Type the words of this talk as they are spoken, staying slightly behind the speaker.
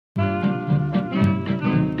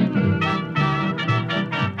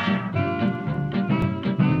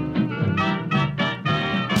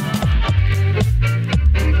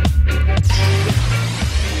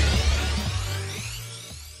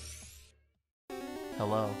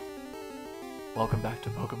Hello. Welcome back to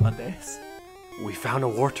PokeMondays. We found a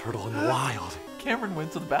war turtle in the wild. Cameron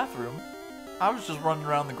went to the bathroom. I was just running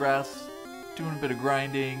around the grass, doing a bit of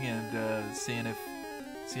grinding and seeing if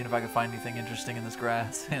I could find anything interesting in this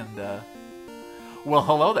grass. And well,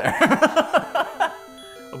 hello there.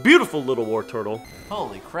 A beautiful little war turtle.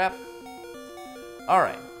 Holy crap! All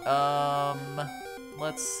right.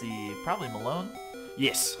 Let's see. Probably Malone.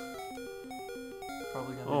 Yes.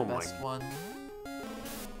 Probably gonna be the best one.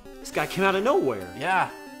 This guy came out of nowhere.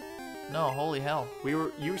 Yeah. No, holy hell.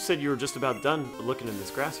 You said you were just about done looking in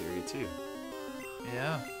this grass area too.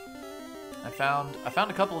 Yeah. I found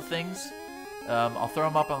a couple of things. I'll throw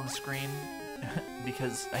them up on the screen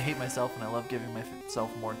because I hate myself and I love giving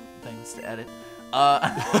myself more things to edit.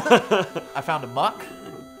 I found a muck.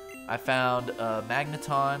 I found a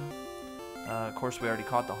magneton. Of course, we already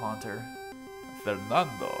caught the haunter.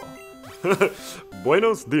 Fernando.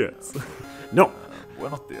 Buenos dias. No.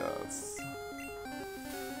 Buenos dias.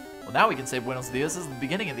 Well, now we can say buenos dias. This is the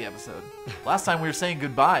beginning of the episode. Last time we were saying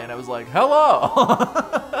goodbye, and I was like, hello!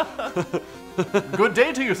 Good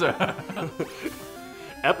day to you, sir.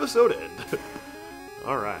 Episode end.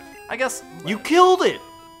 All right. I guess... You killed it!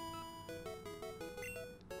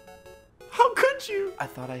 How could you? I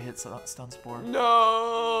thought I hit stun spore.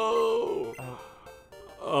 No!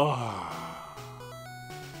 Oh.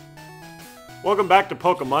 Welcome back to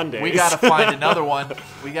PokeMondays. We gotta find another one.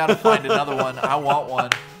 I want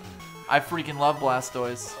one. I freaking love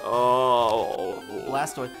Blastoise. Oh.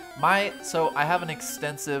 Blastoise. So I have an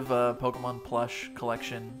extensive Pokemon plush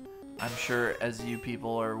collection. I'm sure, as you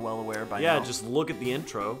people are well aware by now. Yeah, just look at the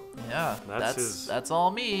intro. Yeah, that's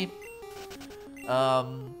all me.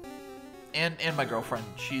 And my girlfriend,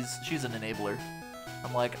 she's an enabler.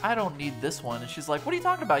 I'm like, I don't need this one, and she's like, what are you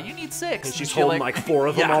talking about? You need 6. And she's holding like 4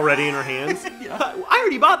 of them Yeah. already in her hands. Yeah. I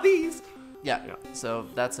already bought these. Yeah. So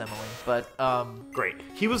that's Emily. But great.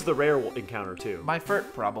 He was the rare encounter too. My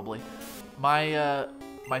first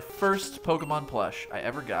Pokemon plush I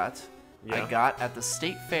ever got, I got at the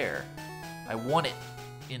state fair. I won it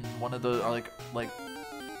in one of the like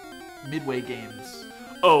midway games.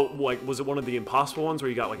 Oh, like was it one of the impossible ones where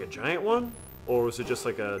you got like a giant one, or was it just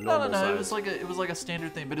like a normal No. size? It was like a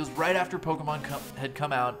standard thing, but it was right after Pokemon had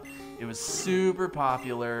come out. It was super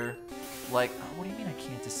popular. Like, what do you mean I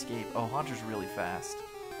can't escape? Oh, Haunter's really fast.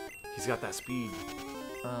 He's got that speed.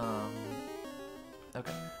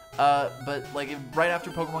 Okay. But like right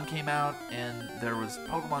after Pokemon came out, and there was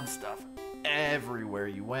Pokemon stuff everywhere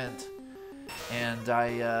you went, and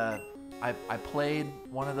I played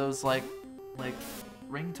one of those like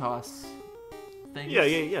ring toss things.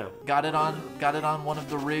 Yeah. Got it on one of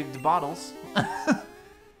the rigged bottles.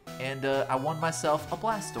 And I won myself a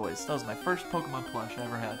Blastoise. That was my first Pokemon plush I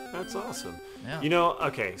ever had. That's awesome. Yeah. You know,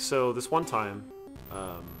 okay, so this one time,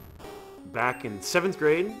 back in 7th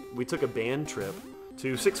grade, we took a band trip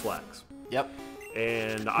to Six Flags. Yep.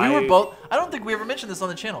 And we were both... I don't think we ever mentioned this on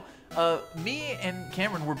the channel. Me and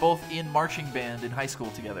Cameron were both in marching band in high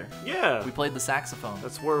school together. Yeah. We played the saxophone.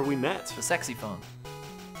 That's where we met. The sexy phone.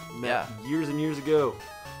 Met years and years ago.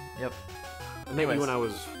 Yep. I met you when I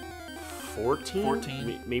was 14?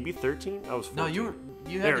 14. Maybe 13? I was 14. No,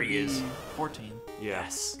 you had there to he be is. 14.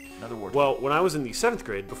 Yes. Another word. Well, when I was in the 7th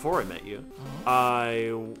grade, before I met you,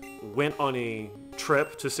 I went on a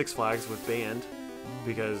trip to Six Flags with band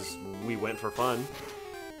because we went for fun.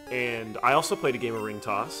 And I also played a game of ring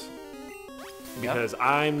toss because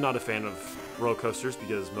I'm not a fan of roller coasters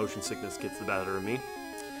because motion sickness gets the better of me.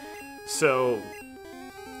 So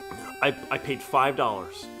I paid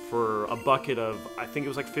 $5 for a bucket of, I think it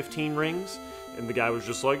was like 15 rings. And the guy was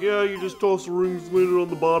just like, yeah, you just toss the rings later on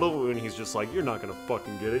the bottle. And he's just like, you're not going to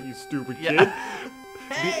fucking get it, you stupid kid.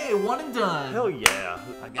 Hey, one and done. Hell yeah.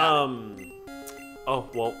 I got it. Oh,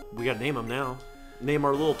 well, we got to name him now. Name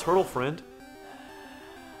our little turtle friend.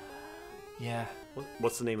 Yeah.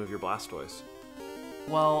 What's the name of your Blastoise?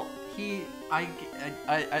 Well,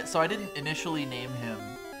 so I didn't initially name him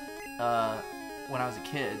when I was a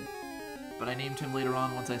kid, but I named him later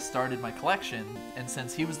on once I started my collection. And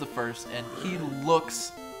since he was the first, and he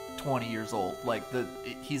looks 20 years old, like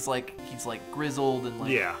he's like grizzled and like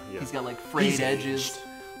he's got like frayed edges,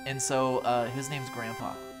 and so his name's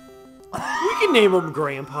Grandpa. We can name him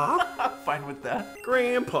Grandpa. I'm fine with that.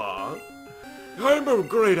 Grandpa. I'm a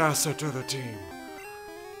great asset to the team.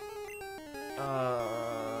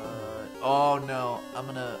 Oh no, I'm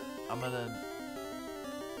gonna.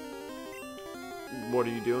 What are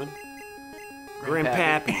you doing?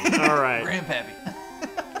 Grandpappy. All right. Grandpappy.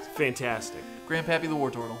 Fantastic. Grandpappy the War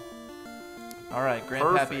Turtle. All right,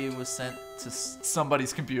 Grandpappy was sent to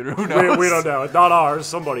somebody's computer. Who We knows? don't know. Not ours.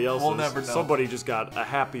 Somebody else's. We'll never know. Somebody just got a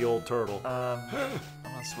happy old turtle. I'm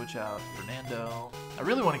gonna switch out Fernando. I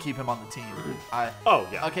really want to keep him on the team. Oh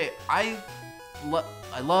yeah. Okay, I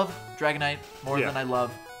love Dragonite more Yeah. than I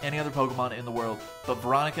love any other Pokemon in the world, but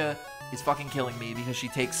Veronica is fucking killing me because she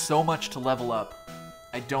takes so much to level up.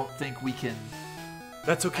 I don't think we can.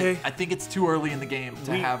 That's okay. I think it's too early in the game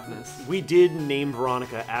to have this. We did name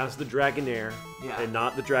Veronica as the Dragonair and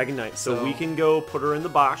not the Dragonite, so we can go put her in the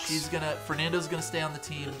box. Fernando's gonna stay on the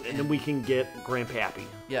team, and then we can get Grandpappy.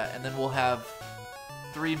 Yeah, and then we'll have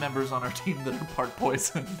 3 members on our team that are part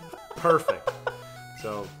poison. Perfect.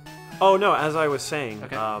 So, oh no, as I was saying,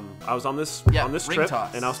 Okay. I was on this ring trip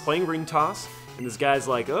toss. and I was playing ring toss, and this guy's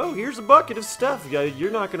like, "Oh, here's a bucket of stuff. You're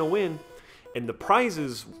not gonna win." And the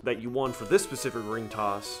prizes that you won for this specific ring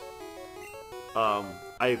toss, so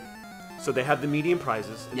they have the medium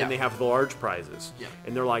prizes, and then they have the large prizes. Yeah.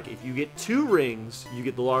 And they're like, if you get 2 rings, you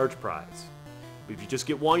get the large prize. But if you just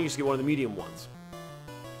get 1, you just get one of the medium ones.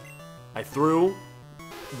 I threw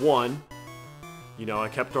 1. You know, I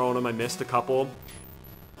kept throwing them. I missed a couple.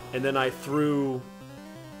 And then I threw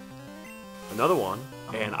another one,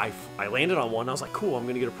 and I landed on one. I was like, cool, I'm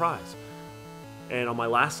going to get a prize. And on my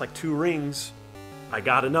last, 2 rings, I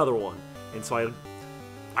got another one. And so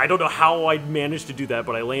I don't know how I managed to do that,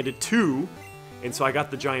 but I landed 2, and so I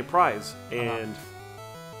got the giant prize. And,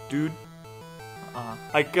 dude,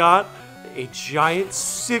 I got a giant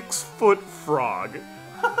 6-foot frog.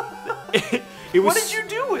 It was, What did you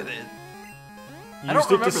do with it?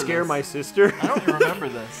 Used it to scare my sister. I don't even remember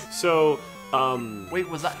this. So, Wait,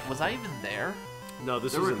 was I even there? no,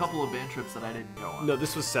 There were a couple of band trips that I didn't go on. No,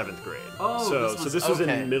 this was 7th grade. Oh, this was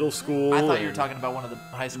okay. in middle school. I thought you were and talking about one of the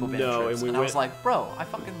high school band No, trips, and we I was went- like, bro, I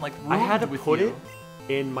fucking roomed I had to with put you.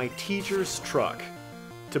 it in my teacher's truck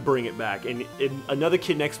to bring it back. And another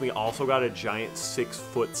kid next to me also got a giant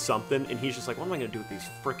 6-foot something, and he's just like, what am I going to do with these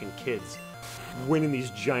freaking kids winning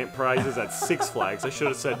these giant prizes at Six Flags? I should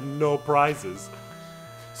have said no prizes.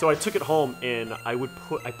 So I took it home, and I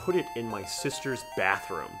put it in my sister's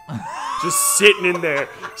bathroom, just sitting in there.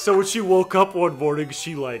 So when she woke up one morning,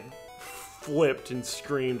 she flipped and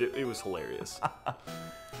screamed. It was hilarious.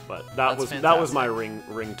 But that was my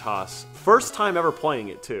ring toss. First time ever playing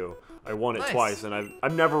it too. I won it Nice. twice, and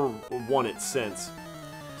I've never won it since.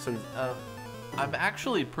 I'm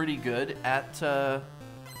actually pretty good at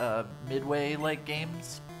midway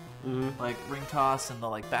games. Like ring toss and the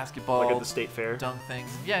basketball, Like at the state fair? dunk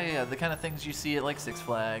things. Yeah, the kind of things you see at Six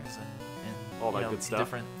Flags and All that good stuff.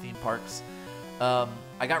 different theme parks. I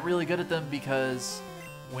got really good at them because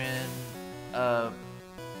when I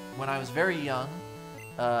was very young,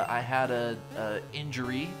 I had a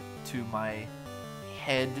injury to my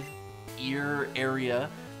head ear area,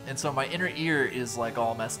 and so my inner ear is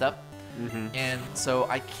all messed up, and so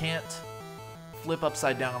I can't flip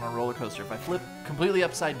upside down on a roller coaster. If I flip completely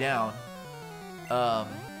upside down,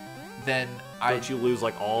 then Don't you lose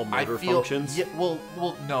all motor functions? Yeah, well,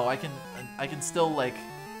 no, I can still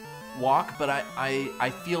walk, but I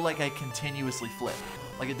feel like I continuously flip,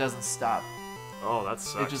 it doesn't stop. Oh, that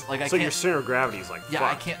sucks. It just I so your can't, center of gravity is yeah, I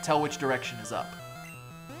fucked. can't tell which direction is up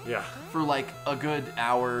Yeah. for a good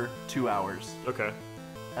hour, 2 hours. Okay.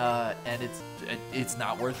 And it's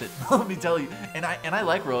not worth it. Let me tell you. And I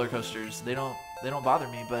like roller coasters. They don't bother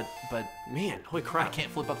me, but Man, holy I crap. can't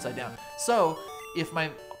flip upside down. So if my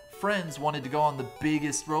friends wanted to go on the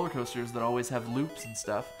biggest roller coasters that always have loops and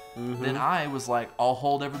stuff, then I was like, I'll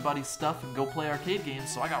hold everybody's stuff and go play arcade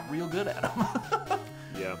games. So I got real good at them.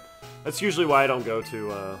 Yeah. That's usually why I don't go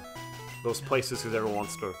to those places, because everyone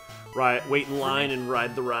wants to wait in line and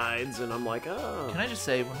ride the rides, and I'm like, oh. Can I just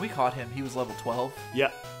say, when we caught him, he was level 12. Yeah.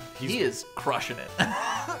 He is crushing it.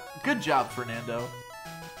 Good job, Fernando.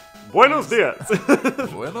 Buenos dias.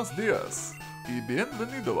 Buenos dias. Y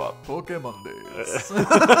bienvenido a PokeMondays.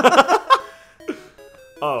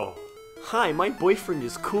 Oh. Hi, my boyfriend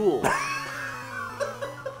is cool.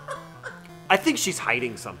 I think she's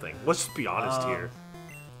hiding something. Let's just be honest here.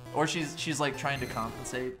 Or she's trying to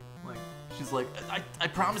compensate. She's like, I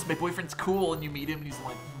promise my boyfriend's cool, and you meet him, and he's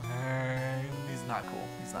like, he's not cool.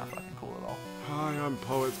 He's not fucking cool at all. Hi, I'm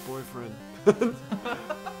Poet's boyfriend.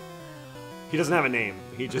 He doesn't have a name.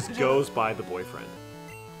 He just goes by the boyfriend.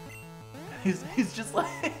 He's just like,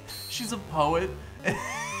 she's a poet, and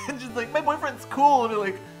just like, my boyfriend's cool, and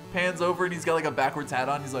it pans over, and he's got a backwards hat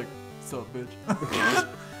on. He's like, what's up, bitch?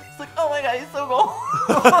 It's like, oh my god, he's so cool.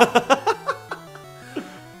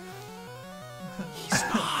 He's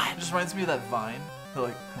not. It just reminds me of that Vine. They're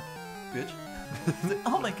like, bitch. It's like,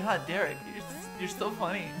 oh my god, Derek, you're so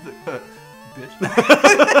funny. It's like,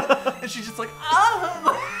 bitch. And she's just like,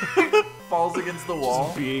 ah! Falls against the wall.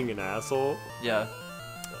 Just being an asshole. Yeah.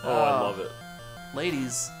 Oh, I love it.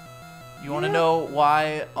 Ladies, you want to know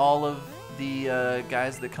why all of the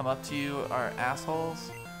guys that come up to you are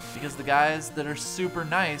assholes? Because the guys that are super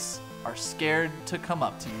nice are scared to come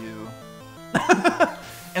up to you.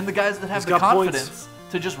 And the guys that have the confidence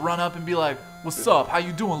to just run up and be like, what's up? How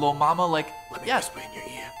you doing, little mama? Like, Let me yeah, whisper in your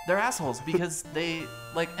ear. they're assholes because they,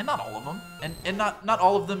 like, and not all of them, and not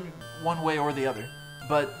all of them one way or the other,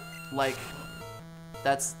 but, like,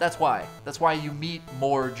 that's why. That's why you meet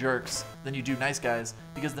more jerks than you do nice guys,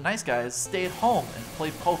 because the nice guys stay at home and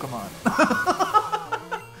play Pokemon.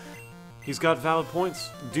 He's got valid points.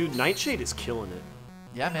 Dude, Nightshade is killing it.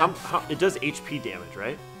 Yeah, man. It does HP damage,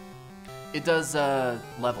 right? It does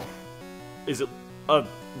level. Is it?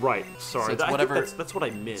 Right. Sorry. So it's I think whatever- that's what I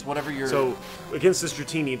meant. It's whatever your... So against this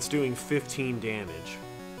Dratini, it's doing 15 damage.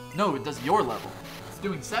 No, it does your level. It's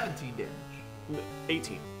doing 17 damage.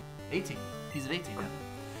 18. 18. He's at 18 now.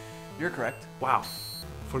 You're correct. Wow.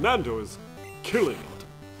 Fernando is killing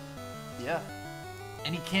it. Yeah.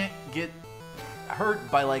 And he can't get hurt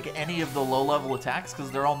by, like, any of the low-level attacks because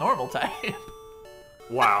they're all normal type.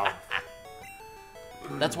 Wow.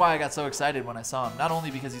 That's why I got so excited when I saw him. Not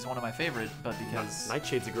only because he's one of my favorite, but because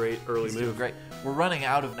Nightshade's a great early he's doing move. great. We're running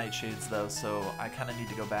out of Nightshades, though, so I kind of need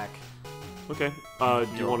to go back. Okay. Do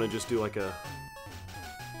you want to just do like a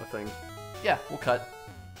thing? Yeah, we'll cut.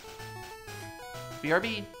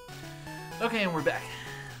 BRB. Okay, and we're back.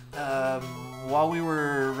 While we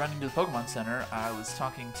were running to the Pokemon Center, I was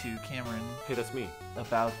talking to Cameron Hey, that's me.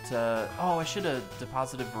 about... oh, I should have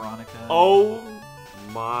deposited Veronica. Oh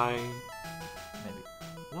my Maybe.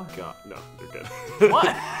 what? God, no, you're good. What?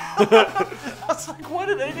 I was like, what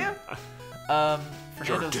did I do?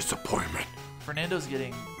 Fernando's, disappointment. Fernando's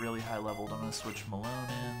getting really high leveled. I'm going to switch Malone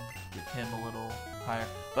in, get him a little higher.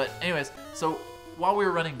 But anyways, so while we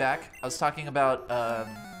were running back, I was talking about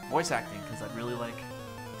voice acting because I'd really like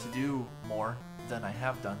to do more than I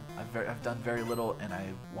have done. I've done very little and I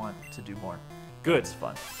want to do more. Good. It's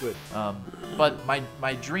fun. Good. But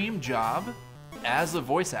my dream job as a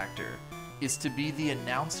voice actor is to be the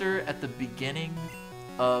announcer at the beginning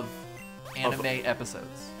of anime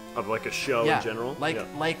episodes. Of like a show in general? Like Yeah.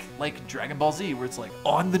 like Dragon Ball Z, where it's like,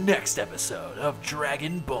 on the next episode of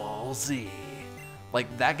Dragon Ball Z.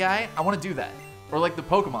 Like that guy, I want to do that. Or like the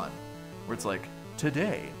Pokemon, where it's like,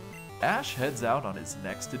 today, Ash heads out on his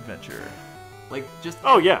next adventure. Like just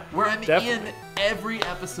Oh, yeah. where I'm Definitely. in every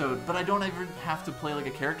episode, but I don't even have to play like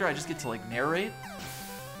a character. I just get to like narrate.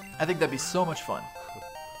 I think that'd be so much fun.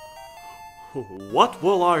 What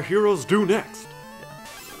will our heroes do next?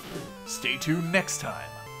 Stay tuned next time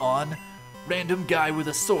on Random Guy with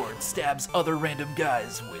a Sword Stabs Other Random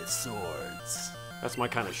Guys with Swords. That's my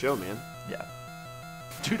kind of show, man. Yeah.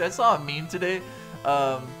 Dude, I saw a meme today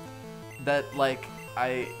that like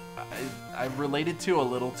I related to a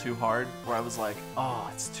little too hard, where I was like, oh,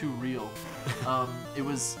 it's too real. It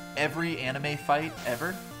was every anime fight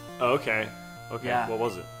ever. Oh, okay. Okay. Yeah. What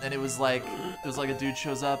was it? And it was like a dude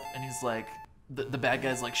shows up and he's like, the bad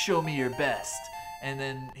guy's like, show me your best. And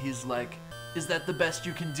then he's like, is that the best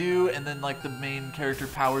you can do? And then like the main character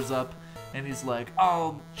powers up and he's like,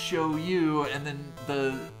 I'll show you. And then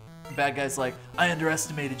the bad guy's like, I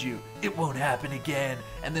underestimated you. It won't happen again.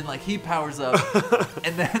 And then like he powers up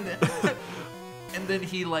and then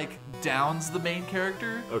he like downs the main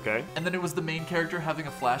character. Okay. And then it was the main character having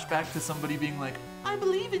a flashback to somebody being like, I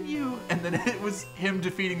believe in you. And then it was him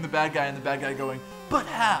defeating the bad guy and the bad guy going, but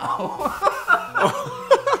how?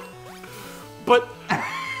 But,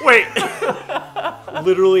 wait.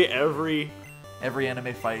 Literally every Every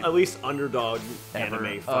anime fight. at least underdog Ever.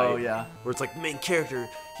 anime fight. Oh, yeah. Where it's like the main character,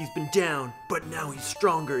 he's been down, but now he's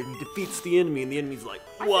stronger and he defeats the enemy, and the enemy's like,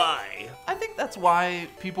 why? I think that's why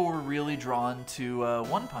people were really drawn to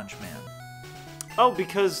One Punch Man. Oh,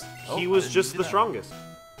 because he I was didn't just see the that. strongest.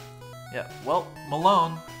 Yeah, well,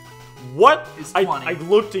 Malone, What? He's I 20.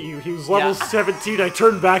 looked at you. He was level Yeah. 17. I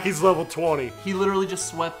turned back. He's level 20. he literally just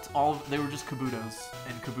swept they were just Kabutos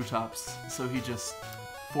and Kabutops, so he just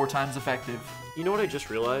 4 times effective. You know what I just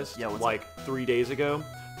realized? Yeah, what's like 3 days ago?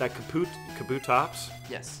 That Kabutops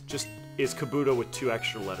Yes. just is Kabuto with 2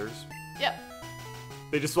 extra letters. Yeah.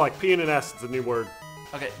 They just like P and an S. It's a new word.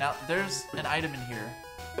 Okay, now there's an item in here,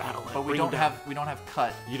 Battle him. but we Bring him don't down. have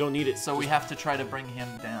cut, You don't need it. so we have to try to bring him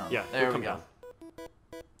down. Yeah, there he'll we come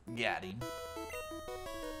go. Got him.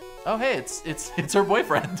 Oh hey, it's her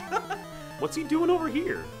boyfriend. What's he doing over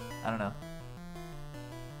here? I don't know.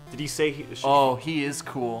 Did he say Oh, he is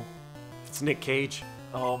cool. it's Nick Cage?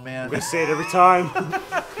 Oh man. I'm gonna say it every time.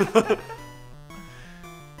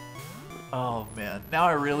 Oh man, now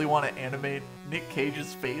I really want to animate Nick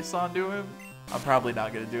Cage's face onto him. I'm probably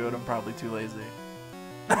not gonna do it. I'm probably too lazy.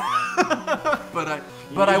 but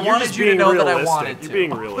I wanted you to know that I wanted to. You're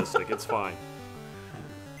being realistic. It's fine.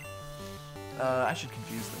 I should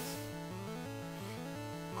confuse this.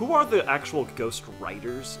 Who are the actual ghost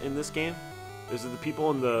writers in this game? Is it the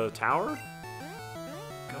people in the tower?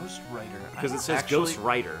 Ghost writer. Because it says ghost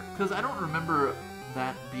writer. Because I don't remember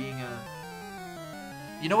that being a.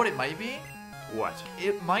 You know what it might be? What?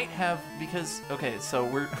 It might have because okay, so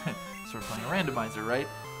we're playing a randomizer, right?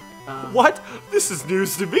 What? This is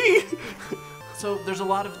news to me. So there's a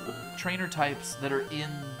lot of trainer types that are in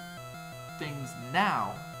things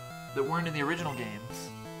now that weren't in the original games.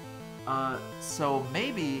 So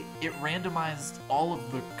maybe it randomized all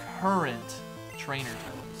of the current trainer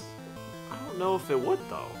types. I don't know if it would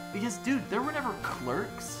though. Because dude, there were never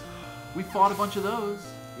clerks. We fought a bunch of those.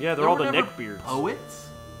 Yeah, they're all the neckbeards. Poets.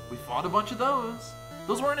 We fought a bunch of those.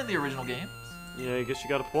 Those weren't in the original games. Yeah, I guess you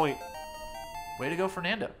got a point. Way to go,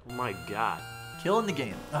 Fernando. Oh my god. Killing the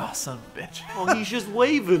game. Oh, son of a bitch. Oh, he's just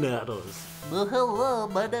waving at us. Well, hello,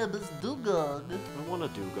 my name is Dugong. I want a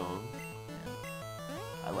dugong.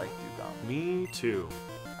 I like Dugong. Me too.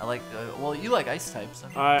 I like, well, you like ice types.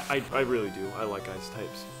 Don't you? I really do. I like ice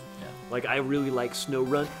types. Yeah. Like, I really like Snow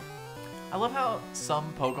I love how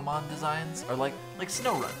some Pokemon designs are like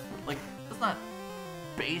Snow. Like, it's not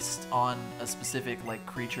based on a specific like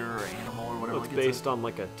creature or animal or whatever. It's like, based on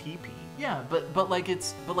like a teepee. Yeah, but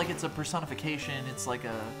it's a personification. It's like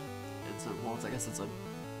I guess it's a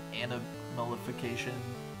animalification,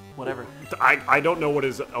 whatever. I don't know what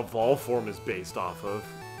his evolved form is based off of.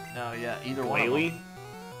 No, yeah, either one. Of Glalie them.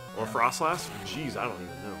 or Frostlass? Jeez, I don't even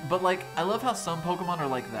know. But like, I love how some Pokemon are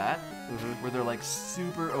like that, where they're like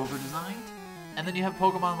super over-designed, and then you have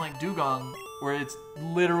Pokemon like Dugong, where it's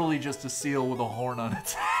literally just a seal with a horn on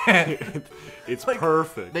its head. It's like,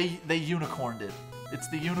 perfect. They unicorned it. It's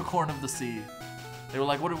the unicorn of the sea. They were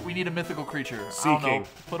like, we need a mythical creature. Sea I don't King. know.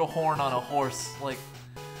 Put a horn on a horse. Like,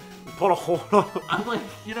 Put a horn on. I'm like,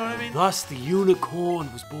 you know what I mean? Thus the unicorn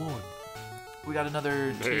was born. We got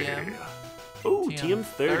another TM. Oh,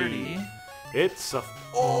 TM30. It's a.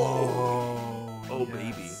 Oh,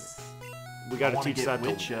 baby. yes. We gotta I teach get that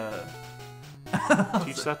which, to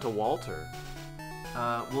teach that to Walter.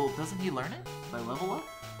 well, doesn't he learn it by level up?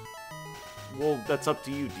 Well, that's up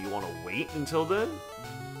to you. Do you want to wait until then?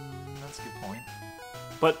 That's a good point.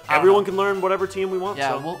 But everyone can learn whatever team we want.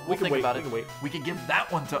 Yeah, so we'll we can think wait. about we it. Can wait. We could give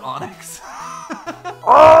that one to Onyx.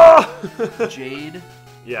 Jade.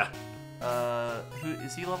 Yeah. Who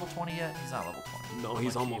is he level 20 yet? He's not level 20. No,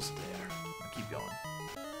 he's almost there. Keep going.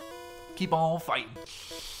 Keep on fighting.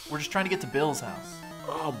 We're just trying to get to Bill's house.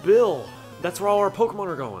 Oh, Bill. That's where all our Pokemon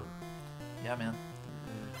are going. Yeah, man.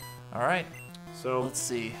 All right. So Let's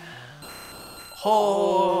see.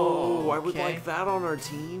 Oh, I would okay. like that on our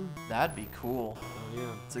team. That'd be cool. Oh,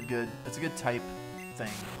 yeah. It's a good type thing.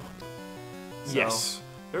 So, Yes.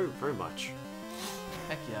 Very, very much.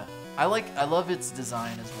 Heck yeah. I love its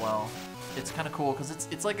design as well. It's kind of cool because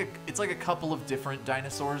it's like a couple of different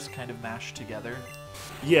dinosaurs kind of mashed together.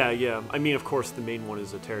 Yeah, yeah. I mean, of course, the main one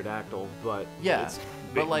is a pterodactyl, but Yeah, it's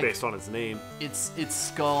but like based on its name. its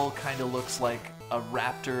skull kind of looks like a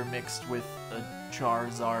raptor mixed with a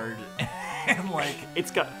Charizard, and like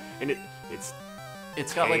It's got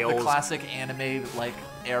it's got like the tails. classic anime like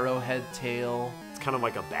arrowhead tail. It's kind of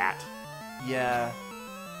like a bat. Yeah,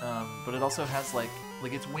 but it also has like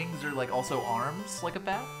its wings are like also arms like a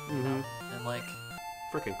bat, you know? And like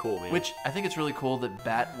Freaking cool, man. which I think it's really cool that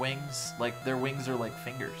bat wings like their wings are like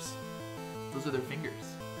fingers. Those are their fingers.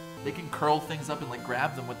 They can curl things up and like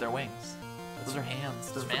grab them with their wings. Those are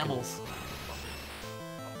hands. They're mammals.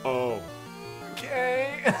 Oh.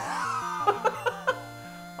 Okay. I'm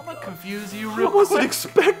gonna confuse you I real wasn't quick.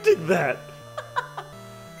 expecting that.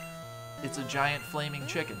 It's a giant flaming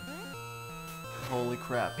chicken. Holy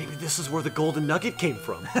crap. Maybe this is where the golden nugget came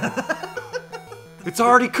from. It's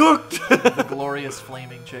already cooked. The glorious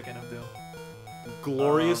flaming chicken of doom.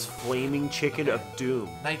 Glorious flaming chicken of doom.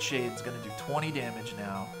 Nightshade's gonna do 20 damage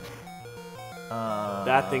now.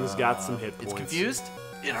 That thing's got some hit It's points. confused.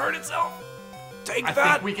 It hurt itself. Take I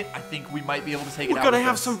that. think we might be able to take We're it out. gonna with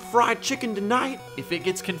have this. some fried chicken tonight. If it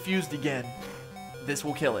gets confused again, this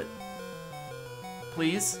will kill it.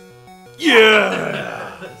 Please?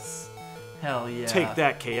 Yeah. Hell yeah. Take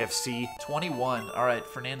that, KFC. 21. Alright,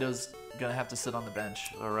 Fernando's gonna have to sit on the bench.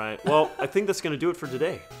 All right. Well, I think that's gonna do it for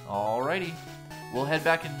today. Alrighty. We'll head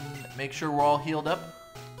back and make sure we're all healed up.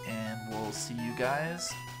 And we'll see you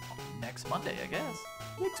guys next Monday, I guess.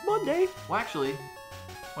 Next Monday. Well, actually,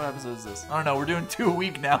 What episode is this? I don't know. We're doing 2 a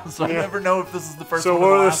week now, so I Yeah. never know if this is the first So one or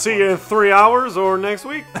the we'll last see one. you in 3 hours or next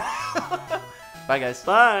week. Bye, guys.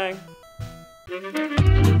 Bye.